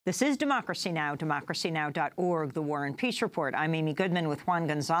This is Democracy Now!, democracynow.org, The War and Peace Report. I'm Amy Goodman with Juan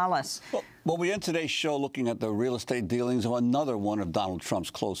Gonzalez. Well, we end today's show looking at the real estate dealings of another one of Donald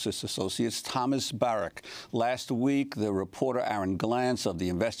Trump's closest associates, Thomas Barrack. Last week, the reporter Aaron Glantz of the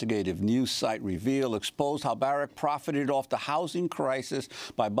investigative news site Reveal exposed how Barrack profited off the housing crisis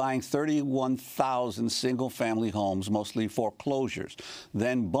by buying 31,000 single-family homes, mostly foreclosures,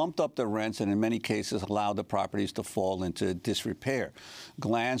 then bumped up the rents and in many cases allowed the properties to fall into disrepair.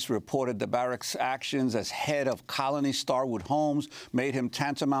 Glantz reported that Barrack's actions as head of Colony Starwood Homes made him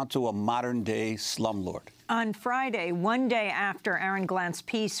tantamount to a modern-day slumlord. On Friday, one day after Aaron Glantz's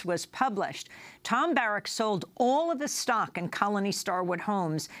piece was published, Tom Barrack sold all of his stock in Colony Starwood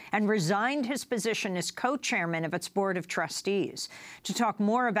Homes and resigned his position as co-chairman of its board of trustees. To talk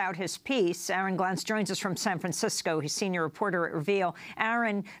more about his piece, Aaron Glantz joins us from San Francisco. He's senior reporter at Reveal.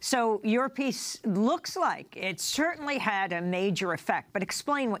 Aaron, so your piece looks like it certainly had a major effect, but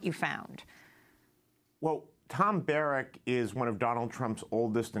explain what you found. Well, Tom Barrack is one of Donald Trump's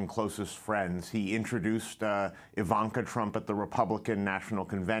oldest and closest friends. He introduced Ivanka Trump at the Republican National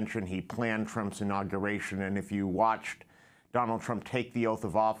Convention. He planned Trump's inauguration. And if you watched Donald Trump take the oath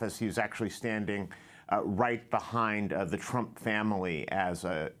of office, he was actually standing right behind the Trump family as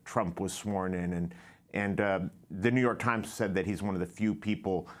Trump was sworn in. And the New York Times said that he's one of the few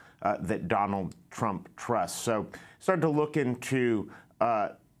people that Donald Trump trusts. So started to look into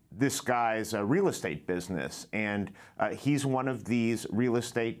this guy's real estate business, and he's one of these real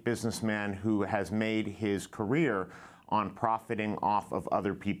estate businessmen who has made his career on profiting off of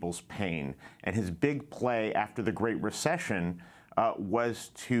other people's pain. And his big play after the Great Recession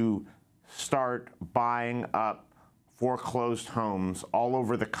was to start buying up foreclosed homes all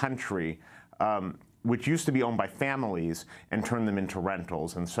over the country, which used to be owned by families, and turn them into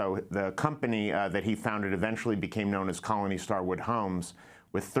rentals. And so the company that he founded eventually became known as Colony Starwood Homes,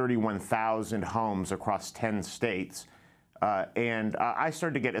 with 31,000 homes across 10 states. And I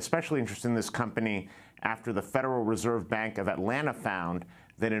started to get especially interested in this company after the Federal Reserve Bank of Atlanta found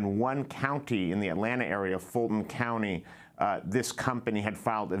that in one county in the Atlanta area, Fulton County, this company had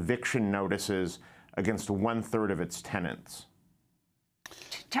filed eviction notices against 1/3 of its tenants.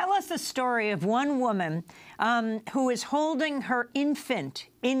 Tell us the story of one woman who is holding her infant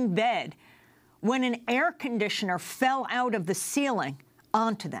in bed when an air conditioner fell out of the ceiling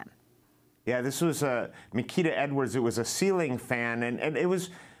onto them. Yeah, this was Makita Edwards. It was a ceiling fan, and it was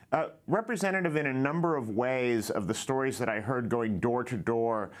representative in a number of ways of the stories that I heard going door to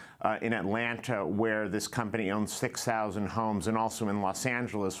door in Atlanta, where this company owns 6,000 homes, and also in Los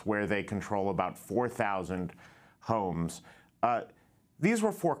Angeles, where they control about 4,000 homes. These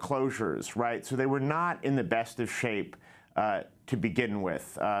were foreclosures, right? So they were not in the best of shape to begin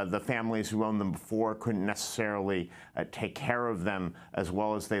with. The families who owned them before couldn't necessarily take care of them as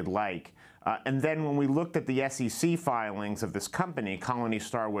well as they'd like. And then when we looked at the SEC filings of this company, Colony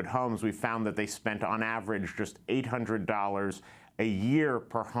Starwood Homes, we found that they spent on average just $800 a year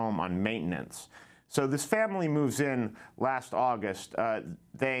per home on maintenance. So this family moves in last August.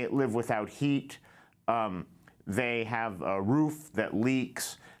 They live without heat. They have a roof that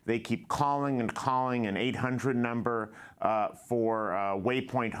leaks. They keep calling and calling an 800 number for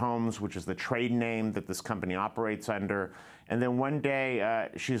Waypoint Homes, which is the trade name that this company operates under. And then one day,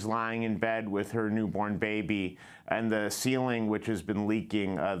 she's lying in bed with her newborn baby, and the ceiling, which has been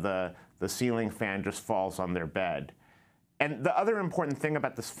leaking, the ceiling fan just falls on their bed. And the other important thing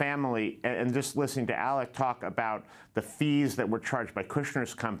about this family, and just listening to Alec talk about the fees that were charged by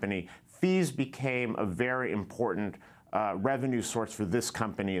Kushner's company, fees became a very important revenue source for this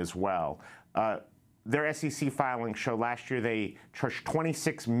company as well. Their SEC filings show last year they charged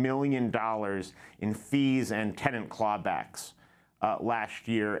 $26 million in fees and tenant clawbacks last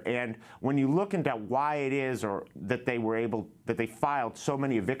year. And when you look into why it is or that they filed so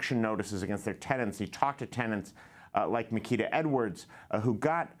many eviction notices against their tenants, you talk to tenants like Makita Edwards, who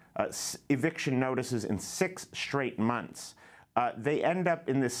got eviction notices in 6 straight months. They end up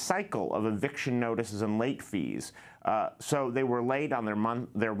in this cycle of eviction notices and late fees. So they were late on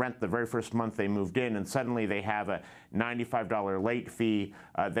their rent the very first month they moved in, and suddenly they have a $95 late fee.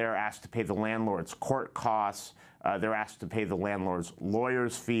 They're asked to pay the landlord's court costs. They're asked to pay the landlord's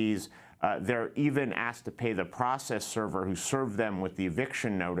lawyer's fees. They're even asked to pay the process server who served them with the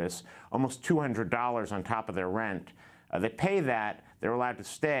eviction notice almost $200 on top of their rent. They pay that. They're allowed to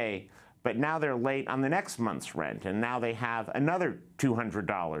stay. But now they're late on the next month's rent, and now they have another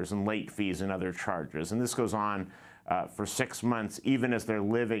 $200 in late fees and other charges. And this goes on for 6 months, even as they're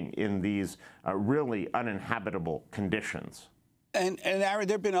living in these really uninhabitable conditions. And Aaron,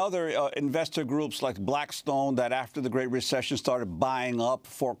 there have been other investor groups like Blackstone that after the Great Recession started buying up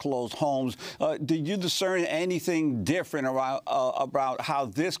foreclosed homes. Did you discern anything different about how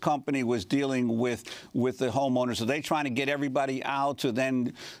this company was dealing with the homeowners? Are they trying to get everybody out to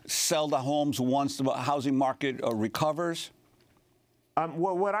then sell the homes once the housing market recovers?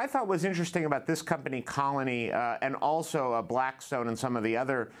 Well, what I thought was interesting about this company, Colony, and also Blackstone and some of the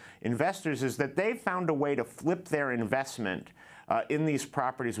other investors, is that they found a way to flip their investment in these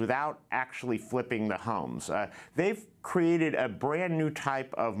properties without actually flipping the homes. They've created a brand new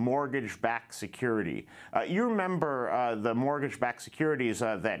type of mortgage-backed security. You remember the mortgage-backed securities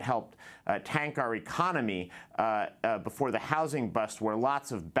that helped tank our economy before the housing bust, where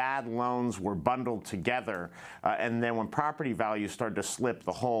lots of bad loans were bundled together, and then when property values started to slip,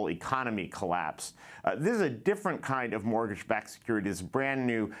 the whole economy collapsed. This is a different kind of mortgage-backed security. It's brand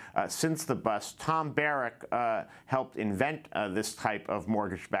new since the bust. Tom Barrack helped invent this type of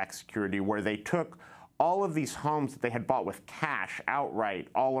mortgage-backed security, where they took all of these homes that they had bought with cash outright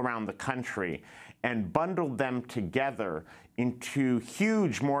all around the country and bundled them together into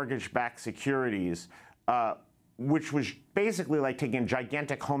huge mortgage-backed securities, which was basically like taking a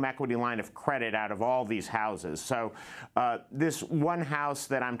gigantic home equity line of credit out of all these houses. So this one house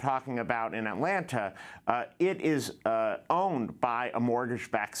that I'm talking about in Atlanta, it is owned by a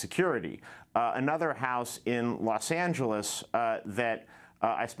mortgage-backed security. Another house in Los Angeles that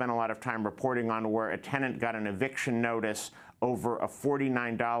I spent a lot of time reporting on, where a tenant got an eviction notice over a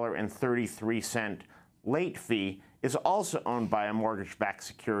 $49.33 late fee, is also owned by a mortgage-backed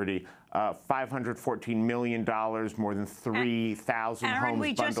security, $514 million, more than 3,000 homes bundled together. Aaron,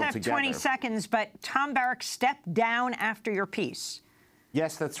 we just have 20 seconds, but Tom Barrack stepped down after your piece.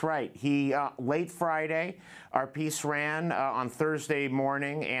 Yes, that's right. He, late Friday, our piece ran on Thursday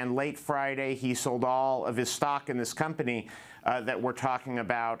morning, and late Friday he sold all of his stock in this company that we're talking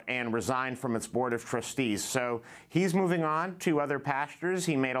about and resigned from its board of trustees. So he's moving on to other pastures.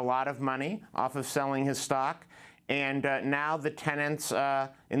 He made a lot of money off of selling his stock. And now the tenants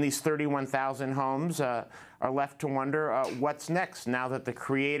in these 31,000 homes are left to wonder what's next now that the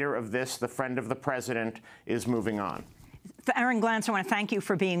creator of this, the friend of the president, is moving on. Aaron Glantz, I want to thank you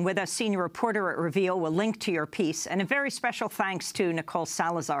for being with us, senior reporter at Reveal. We'll link to your piece. And a very special thanks to Nicole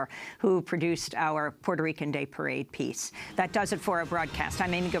Salazar, who produced our Puerto Rican Day Parade piece. That does it for our broadcast.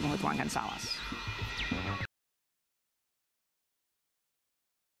 I'm Amy Goodman with Juan Gonzalez.